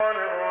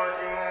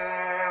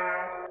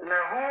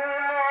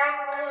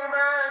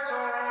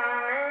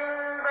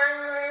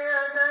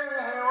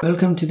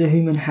Welcome to the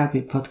Human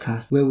Habit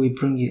Podcast, where we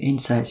bring you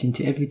insights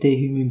into everyday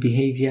human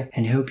behavior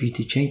and help you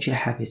to change your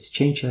habits,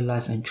 change your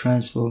life, and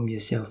transform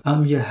yourself.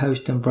 I'm your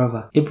host and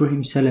brother,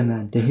 Ibrahim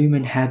Salaman, the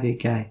Human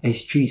Habit Guy, a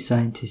street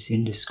scientist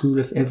in the School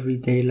of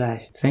Everyday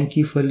Life. Thank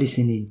you for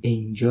listening.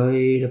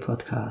 Enjoy the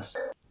podcast.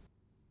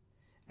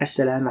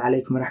 Assalamu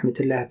alaikum wa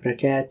rahmatullahi wa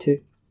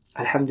barakatuh.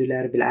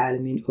 Alhamdulillah Rabbil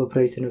Alameen. All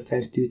praise and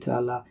thanks due to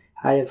Allah.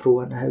 Hi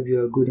everyone, I hope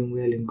you are good and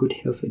well, in good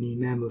health and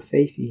iman of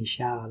faith,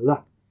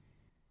 inshallah.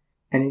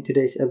 And in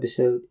today's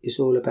episode, it's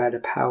all about the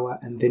power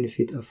and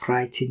benefit of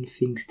writing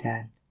things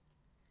down.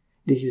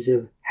 This is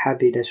a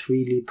habit that's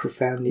really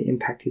profoundly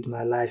impacted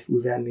my life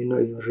without me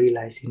not even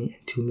realizing it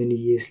until many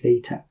years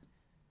later.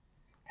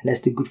 And that's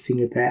the good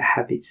thing about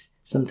habits.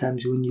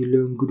 Sometimes when you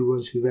learn good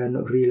ones without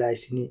not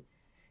realizing it,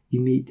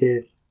 you meet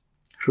the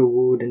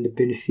reward and the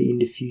benefit in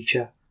the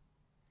future.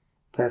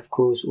 But of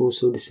course,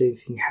 also the same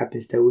thing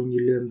happens that when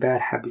you learn bad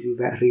habits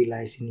without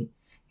realizing it,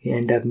 you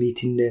end up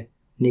meeting the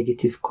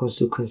negative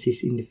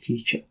consequences in the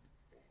future.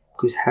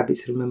 Because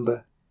habits,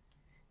 remember,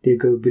 they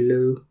go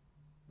below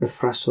the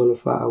threshold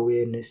of our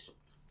awareness.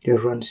 They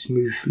run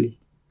smoothly,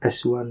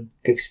 as one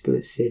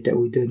expert said, that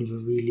we don't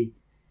even really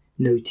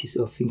notice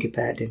or think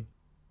about them.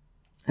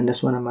 And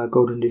that's one of my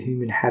goals on the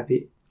Human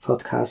Habit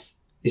Podcast,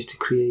 is to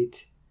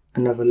create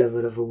another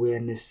level of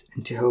awareness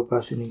and to help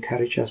us and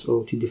encourage us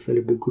all to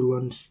develop the good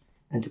ones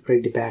and to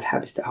break the bad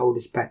habits that hold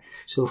us back.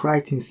 So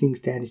writing things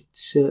down is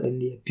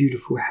certainly a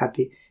beautiful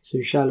habit. So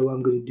inshallah, what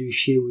I'm going to do is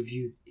share with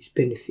you its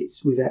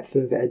benefits without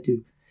further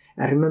ado.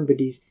 And remember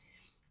this,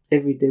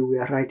 every day we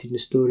are writing the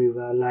story of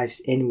our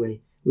lives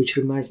anyway, which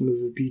reminds me of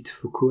a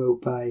beautiful quote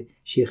by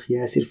Sheikh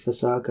Yasir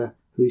Fasaga,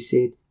 who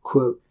said,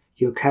 quote,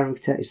 "Your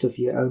character is of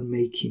your own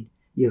making.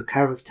 Your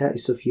character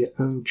is of your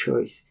own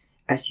choice.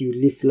 As you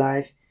live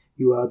life,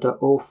 you are the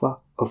author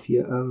of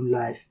your own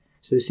life."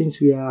 So since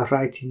we are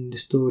writing the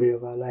story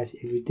of our lives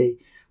every day,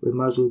 we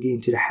might as well get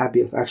into the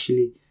habit of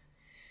actually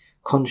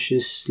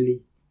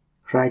consciously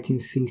writing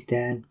things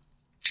down,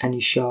 and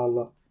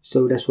inshallah.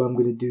 So that's what I'm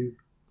going to do.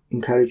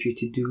 Encourage you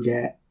to do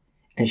that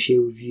and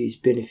share with you its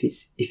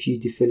benefits if you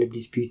develop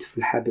this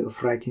beautiful habit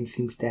of writing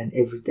things down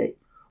every day.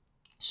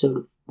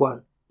 So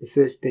the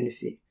first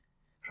benefit,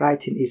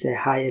 writing is a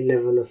higher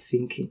level of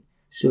thinking.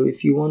 So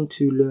if you want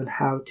to learn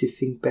how to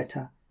think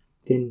better,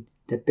 then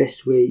the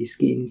best way is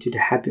getting into the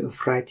habit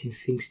of writing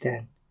things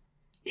down.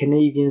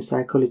 Canadian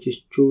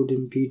psychologist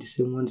Jordan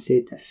Peterson once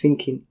said that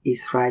thinking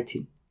is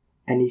writing.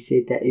 And he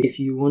said that if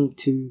you want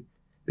to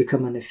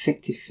become an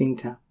effective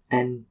thinker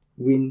and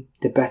win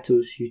the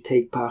battles you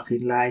take part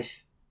in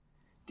life,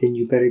 then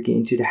you better get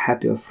into the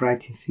habit of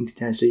writing things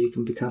down so you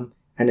can become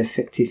an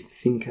effective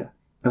thinker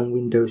and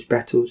win those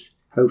battles.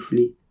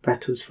 Hopefully,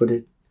 battles for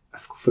the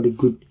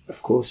good,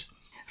 of course.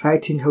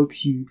 Writing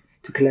helps you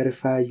to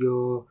clarify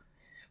your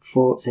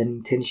thoughts and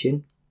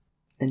intention,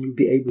 and you'll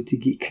be able to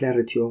get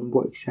clarity on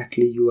what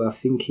exactly you are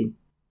thinking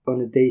on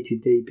a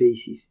day-to-day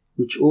basis,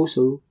 which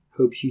also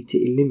helps you to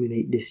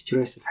eliminate the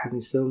stress of having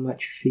so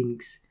much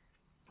things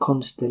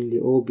constantly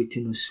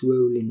orbiting or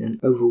swirling and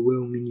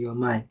overwhelming your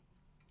mind,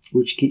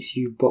 which gets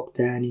you bogged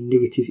down in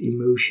negative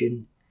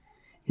emotion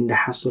in the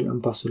hustle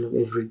and bustle of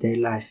everyday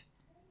life.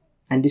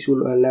 And this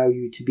will allow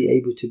you to be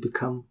able to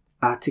become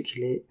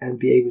articulate and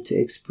be able to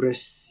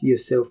express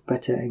yourself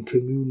better and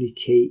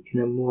communicate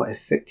in a more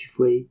effective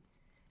way.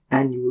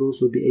 And you will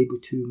also be able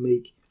to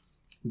make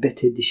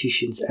better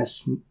decisions,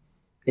 as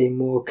a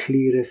more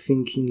clearer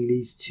thinking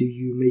leads to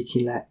you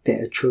making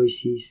better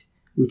choices,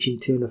 which in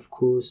turn, of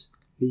course,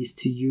 leads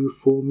to you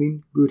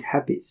forming good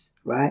habits,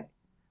 right?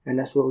 And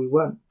that's what we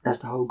want. That's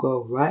the whole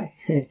goal, right?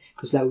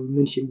 Because like we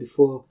mentioned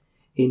before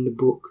in the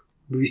book,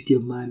 Boost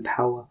Your Mind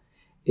Power,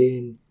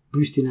 in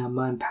boosting our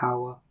mind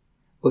power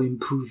or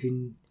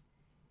improving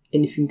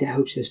anything that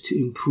helps us to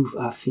improve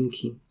our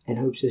thinking and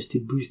helps us to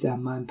boost our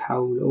mind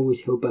power will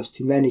always help us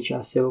to manage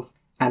ourselves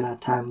and our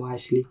time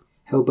wisely,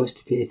 help us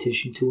to pay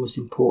attention to what's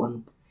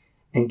important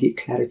and get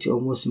clarity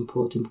on what's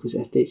important, because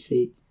as they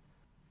say,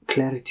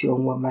 clarity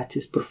on what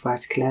matters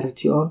provides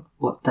clarity on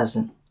what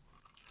doesn't,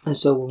 and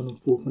so on and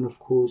forth. And of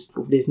course,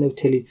 there's no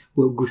telling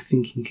what good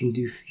thinking can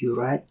do for you,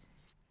 right?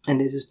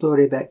 And there's a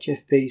story about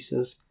Jeff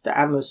Bezos, the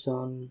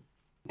Amazon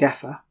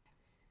gaffer.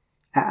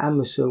 At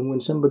Amazon, when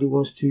somebody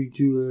wants to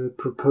do a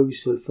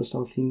proposal for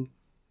something,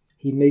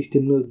 he makes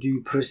them not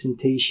do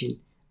presentation.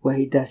 What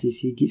he does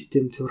is he gets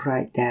them to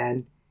write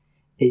down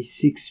a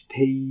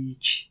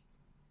 6-page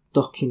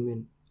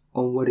document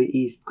on what it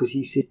is, because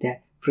he says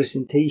that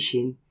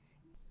presentation,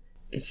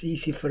 it's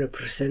easy for the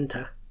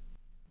presenter,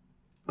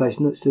 but it's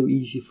not so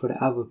easy for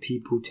the other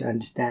people to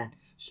understand.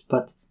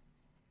 But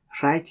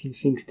writing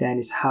things down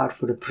is hard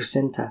for the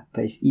presenter,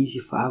 but it's easy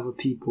for other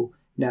people.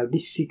 Now,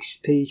 this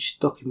 6-page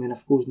document,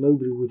 of course,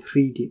 nobody would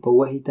read it, but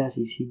what he does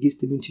is he gets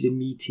them into the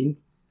meeting,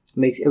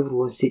 makes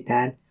everyone sit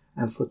down,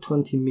 and for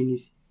 20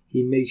 minutes,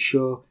 he makes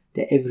sure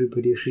that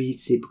everybody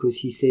reads it, because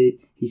he said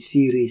his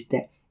theory is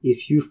that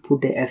if you've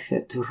put the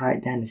effort to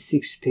write down a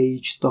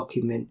 6-page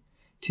document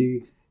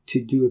to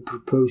do a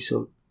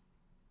proposal,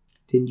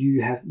 then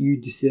you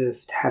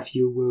deserve to have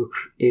your work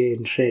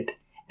read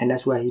And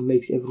that's why he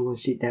makes everyone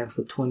sit down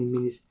for 20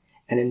 minutes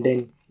and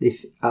then they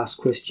ask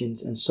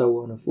questions and so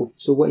on and forth.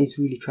 So what he's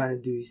really trying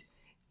to do is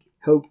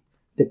help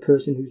the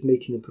person who's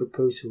making a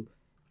proposal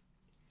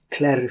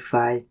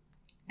clarify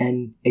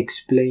and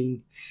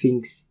explain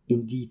things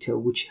in detail,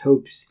 which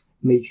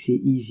makes it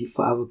easy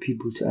for other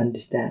people to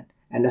understand.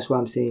 And that's why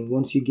I'm saying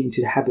once you get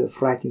into the habit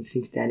of writing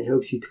things down, it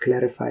helps you to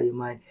clarify your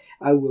mind.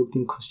 I worked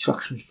in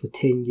construction for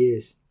 10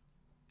 years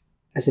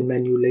as a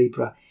manual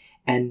labourer,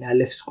 and I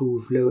left school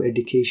with low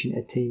education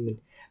attainment.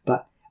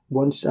 But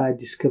once I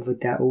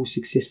discovered that all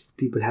successful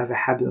people have a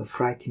habit of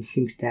writing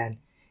things down,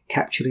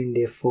 capturing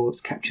their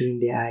thoughts, capturing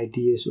their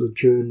ideas, or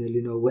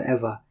journaling or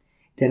whatever,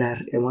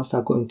 then once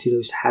I got into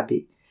those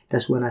habits,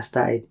 that's when I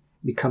started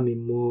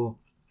becoming more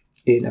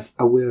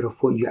aware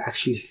of what you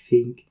actually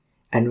think.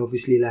 And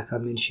obviously, like I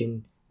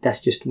mentioned,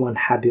 that's just one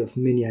habit of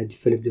many I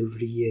developed over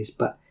the years.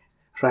 But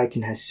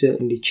writing has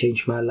certainly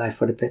changed my life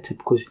for the better,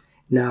 because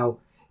now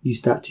you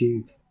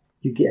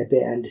get a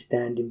better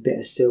understanding,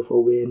 better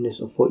self-awareness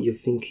of what you're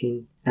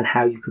thinking and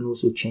how you can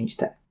also change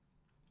that.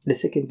 The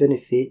second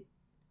benefit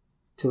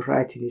to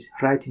writing is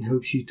writing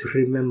helps you to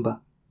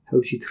remember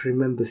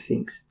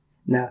things.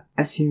 Now,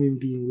 as human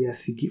beings, we are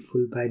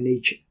forgetful by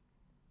nature.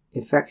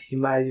 In fact, you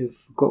might have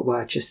forgot what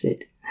I just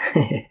said.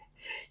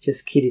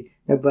 Just kidding.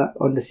 No, but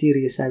on the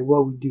serious side,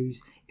 what we do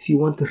is, if you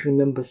want to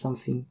remember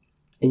something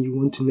and you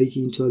want to make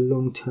it into a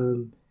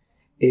long-term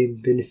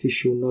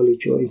beneficial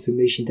knowledge or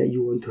information that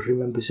you want to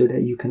remember so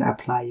that you can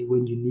apply it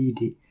when you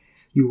need it,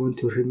 you want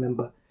to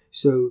remember.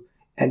 So,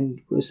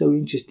 and what's so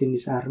interesting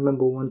is, I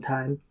remember one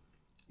time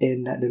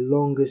that the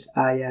longest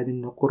ayah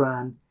in the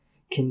Quran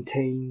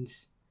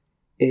contains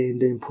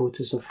the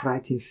importance of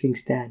writing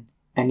things down.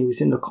 And it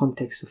was in the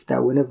context of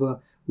that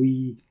whenever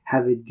we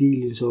have a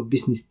dealings or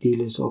business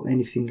dealings or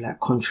anything like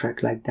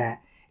contract like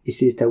that, it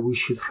says that we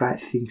should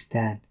write things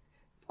down,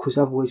 because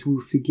otherwise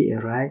we'll forget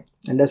it, right?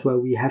 And that's why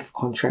we have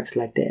contracts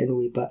like that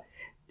anyway. But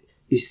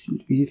if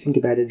you think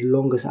about it, the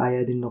longest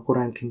ayah in the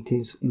Quran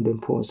contains the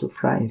importance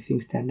of writing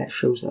things down. That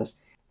shows us.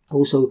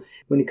 Also,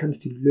 when it comes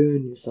to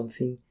learning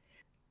something,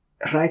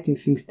 writing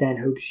things down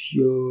helps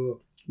your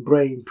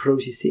brain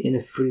process it in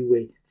a free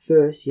way.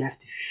 First, you have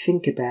to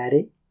think about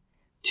it.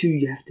 2,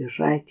 you have to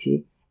write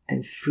it.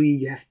 And 3,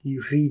 you have to be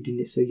reading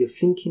it. So you're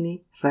thinking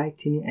it,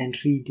 writing it, and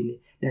reading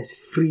it.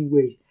 That's 3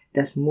 ways.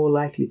 That's more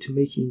likely to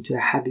make it into a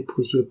habit,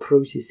 because you're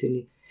processing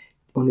it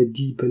on a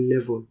deeper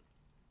level,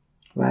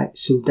 right?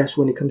 So that's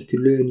when it comes to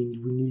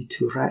learning, we need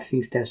to write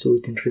things down so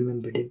we can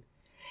remember them.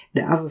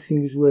 The other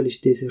thing as well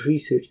is, there's a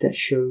research that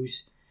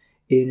shows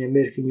in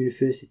American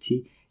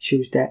university,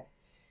 shows that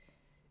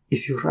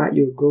if you write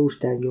your goals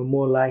down, you're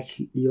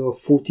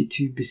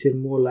 42%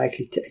 more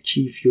likely to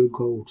achieve your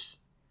goals.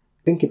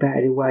 Think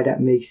about it, why that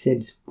makes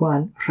sense.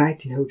 1,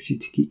 writing helps you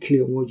to get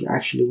clear on what you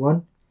actually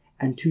want.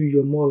 And 2,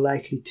 you're more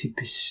likely to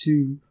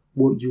pursue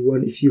what you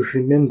want if you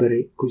remember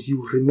it, because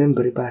you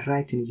remember it by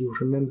writing it. You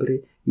remember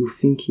it, you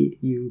think it,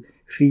 you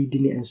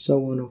reading it, and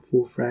so on and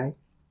forth, right?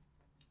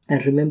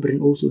 And remembering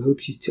also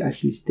helps you to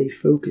actually stay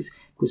focused,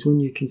 because when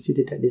you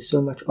consider that there's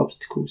so much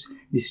obstacles,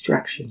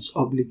 distractions,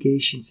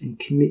 obligations, and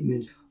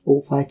commitments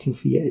all fighting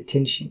for your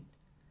attention,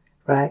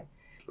 right?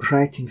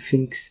 Writing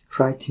things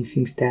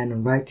down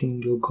and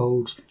writing your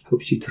goals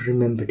helps you to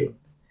remember them.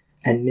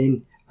 And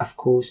then, of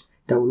course,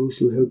 that will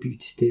also help you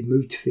to stay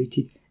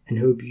motivated and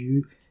help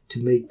you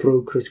to make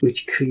progress,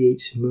 which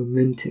creates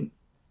momentum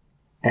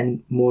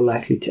and more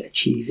likely to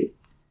achieve it.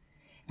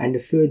 And the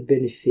third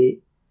benefit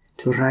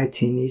to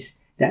writing is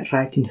that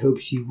writing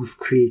helps you with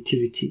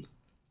creativity.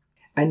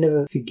 I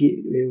never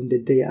forget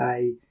the day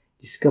I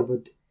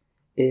discovered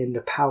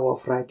the power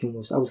of writing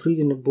I was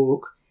reading a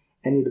book,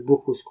 and the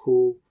book was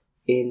called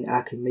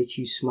I Can Make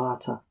You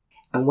Smarter.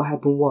 And what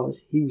happened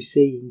was, he was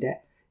saying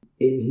that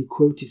he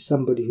quoted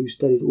somebody who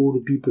studied all the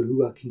people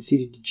who are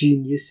considered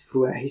genius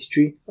throughout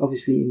history,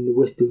 obviously in the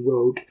Western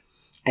world.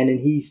 And then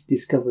he's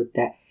discovered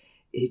that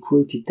he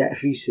quoted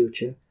that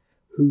researcher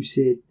who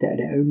said that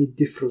the only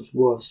difference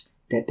was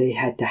that they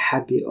had the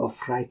habit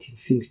of writing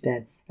things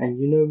down. And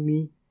you know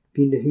me,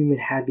 being the human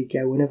habit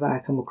guy, whenever I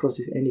come across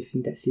with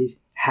anything that says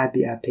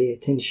habit, I pay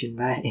attention,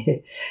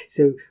 right?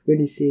 So when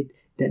he said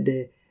that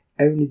the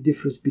only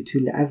difference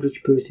between the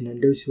average person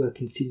and those who are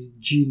considered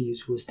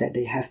genius was that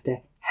they have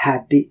the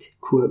habit,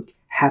 quote,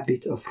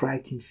 habit of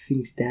writing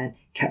things down,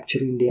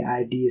 capturing their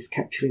ideas,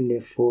 capturing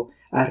their thought.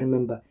 I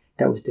remember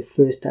that was the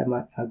first time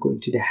I got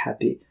into the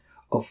habit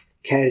of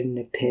carrying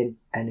a pen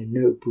and a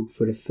notebook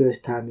for the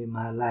first time in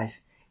my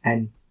life.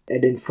 And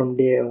then from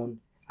there on,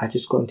 I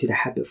just got into the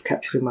habit of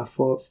capturing my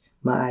thoughts,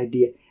 my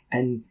idea.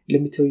 And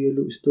let me tell you a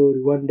little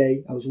story. One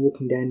day I was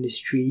walking down the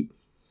street,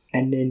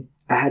 and then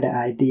I had an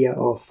idea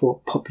or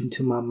thought pop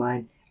into my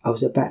mind. I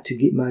was about to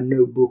get my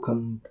notebook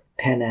and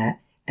pen out,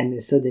 and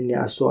then suddenly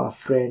I saw a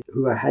friend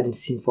who I hadn't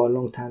seen for a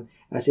long time.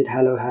 I said,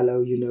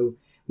 hello,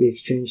 we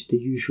exchanged the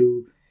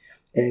usual,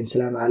 and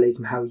salam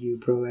alaikum, how are you,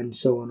 bro, and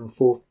so on and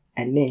forth.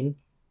 And then,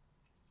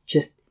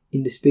 just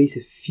in the space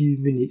of few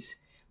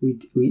minutes, we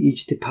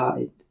each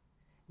departed,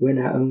 went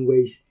our own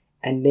ways.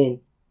 And then,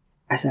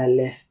 as I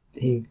left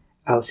him,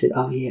 I said,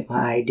 oh yeah,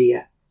 my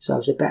idea. So I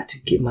was about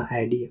to get my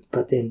idea,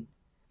 but then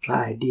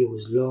my idea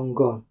was long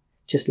gone.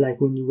 Just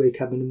like when you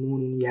wake up in the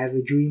morning and you have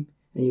a dream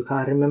and you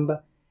can't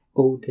remember.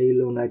 All day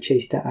long I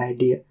chased that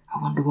idea.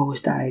 I wonder what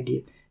was the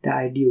idea. The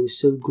idea was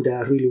so good that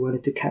I really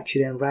wanted to capture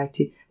it and write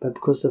it, but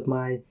because of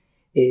my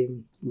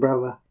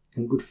brother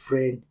and good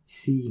friend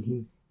seeing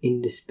him,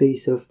 in the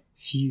space of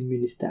few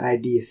minutes the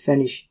idea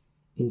vanished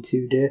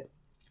into the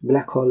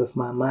black hole of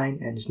my mind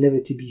and it's never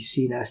to be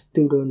seen. I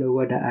still don't know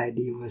what that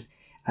idea was.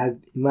 It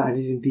might have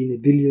even been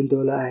 $1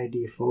 billion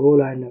idea for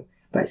all I know,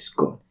 but it's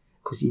gone.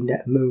 Because in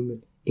that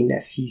moment, in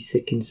that few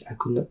seconds, I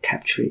could not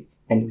capture it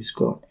and it was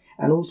gone.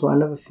 And also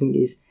another thing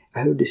is,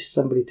 I heard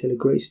somebody tell a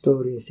great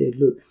story and said,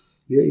 look,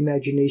 your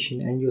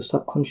imagination and your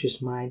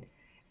subconscious mind,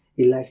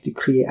 it likes to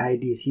create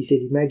ideas. He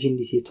said, imagine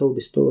this. He told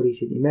the story. He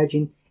said,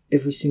 imagine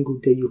every single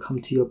day you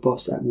come to your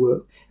boss at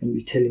work and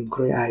you tell him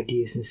great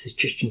ideas and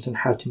suggestions on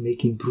how to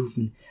make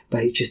improvement,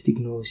 but he just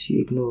ignores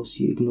you.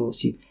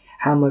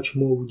 How much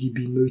more would you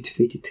be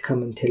motivated to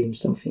come and tell him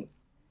something?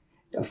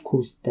 Of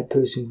course, that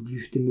person would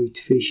lose the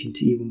motivation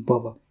to even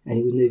bother, and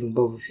he would not even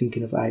bother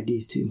thinking of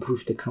ideas to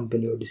improve the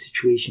company or the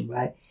situation,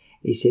 right?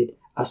 He said,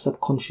 our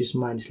subconscious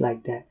mind is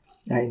like that.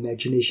 Our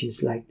imagination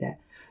is like that.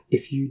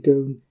 If you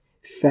don't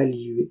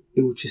value it,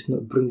 it will just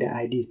not bring the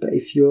ideas. But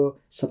if your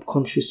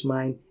subconscious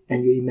mind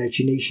and your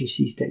imagination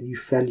sees that you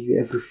value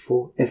every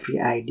thought, every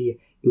idea,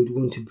 it would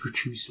want to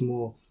produce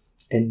more.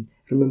 And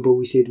remember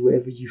we said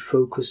whatever you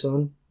focus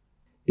on,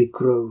 it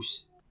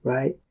grows,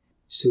 right?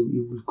 So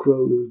it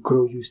will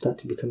grow, you start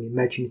to become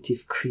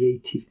imaginative,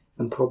 creative,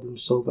 and problem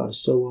solver, and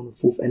so on and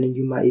forth. And then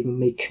you might even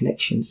make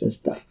connections and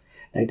stuff.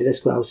 Like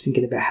that's why I was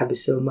thinking about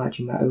habits so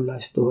much in my own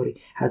life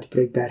story, how to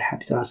break bad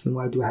habits, asking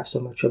why do I have so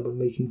much trouble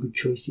making good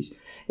choices,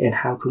 and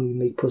how can we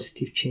make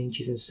positive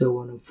changes, and so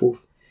on and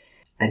forth.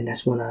 And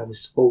that's when I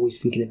was always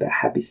thinking about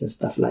habits and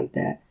stuff like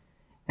that.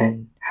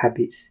 And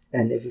habits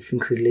and everything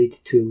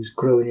related to it was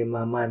growing in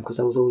my mind because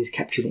I was always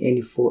capturing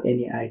any thought,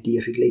 any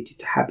idea related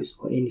to habits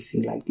or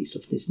anything like this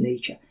of this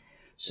nature,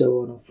 so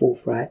on and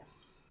forth, right?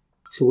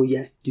 So what you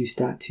have to do is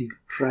start to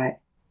write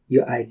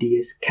your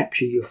ideas,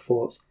 capture your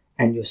thoughts,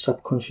 and your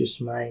subconscious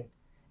mind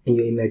and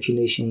your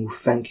imagination will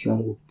thank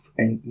you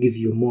and give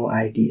you more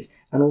ideas.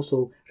 And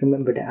also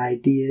remember that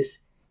ideas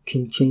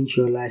can change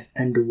your life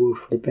and the world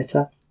for the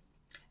better,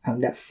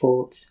 and that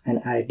thoughts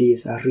and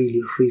ideas are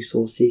really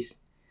resources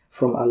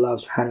from Allah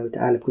subhanahu wa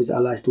ta'ala, because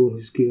Allah is the one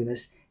who's given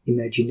us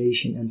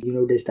imagination. And you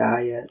know there's the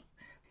ayah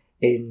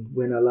in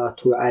when Allah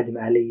taught Adam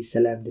alayhi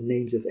salam the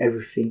names of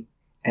everything,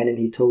 and then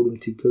he told him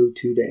to go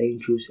to the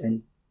angels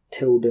and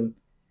tell them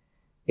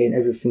in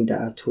everything that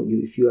I taught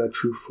you if you are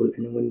truthful.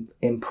 And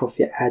when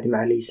Prophet Adam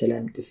alayhi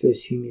salam, the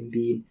first human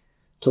being,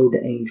 told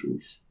the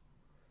angels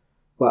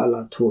what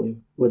Allah taught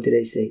him, what did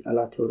they say?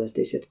 Allah told us,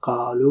 they said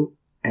qalu,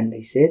 and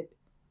they said,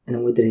 and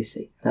then what did they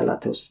say? And Allah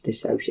tells us, they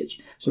say,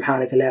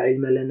 Subhanaka la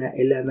ilma lana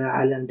illa ma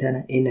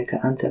alamtana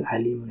innaka antal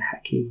alimun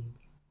hakim.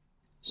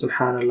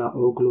 Subhanallah,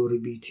 all glory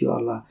be to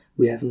Allah.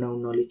 We have no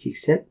knowledge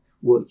except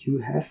what you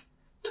have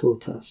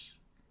taught us.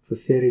 For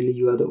verily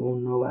you are the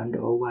all-knower and the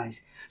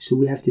all-wise. So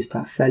we have to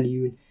start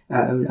valuing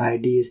our own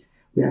ideas.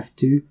 We have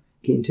to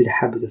get into the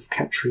habit of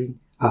capturing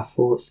our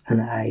thoughts and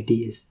our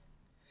ideas.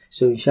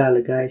 So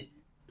inshallah guys,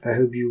 I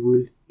hope you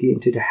will get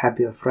into the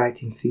habit of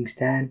writing things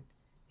down,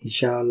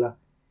 inshallah.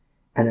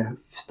 And I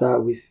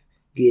start with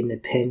getting a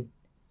pen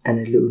and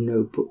a little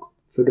notebook.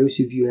 For those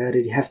of you who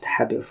already have the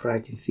habit of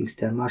writing things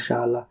down,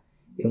 mashallah,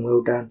 and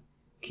well done.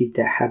 Keep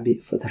that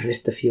habit for the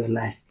rest of your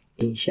life,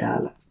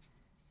 inshallah.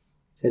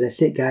 So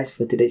that's it guys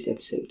for today's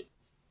episode.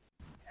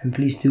 And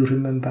please do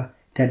remember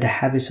that the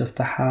habits of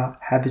the heart,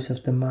 habits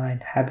of the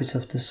mind, habits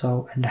of the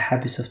soul, and the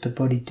habits of the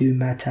body do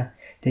matter.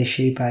 They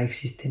shape our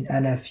existence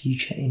and our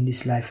future in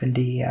this life and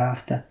the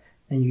hereafter.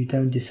 And you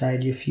don't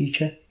decide your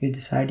future, you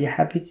decide your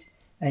habits,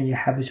 and your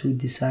habits will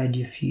decide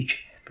your future.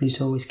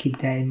 Please always keep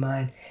that in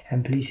mind.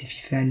 And please, if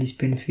you found this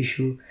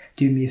beneficial,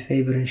 do me a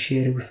favor and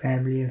share it with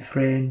family and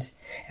friends.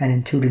 And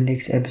until the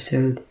next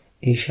episode,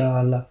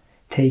 inshallah,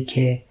 take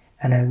care.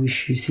 And I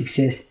wish you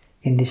success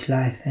in this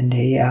life and the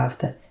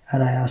hereafter.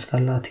 And I ask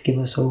Allah to give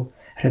us all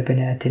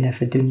ربنا آتنا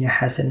في الدنيا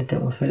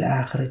حسنة وفي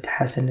الآخرة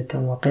حسنة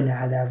وقنا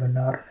عذاب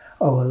النار.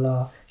 Oh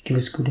Allah, give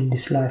us good in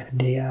this life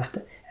and the hereafter,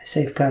 and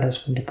safeguard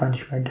us from the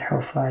punishment of the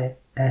hellfire.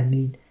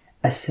 Ameen.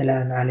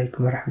 Assalamu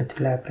alaikum wa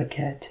rahmatullahi wa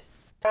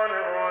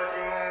barakatuh.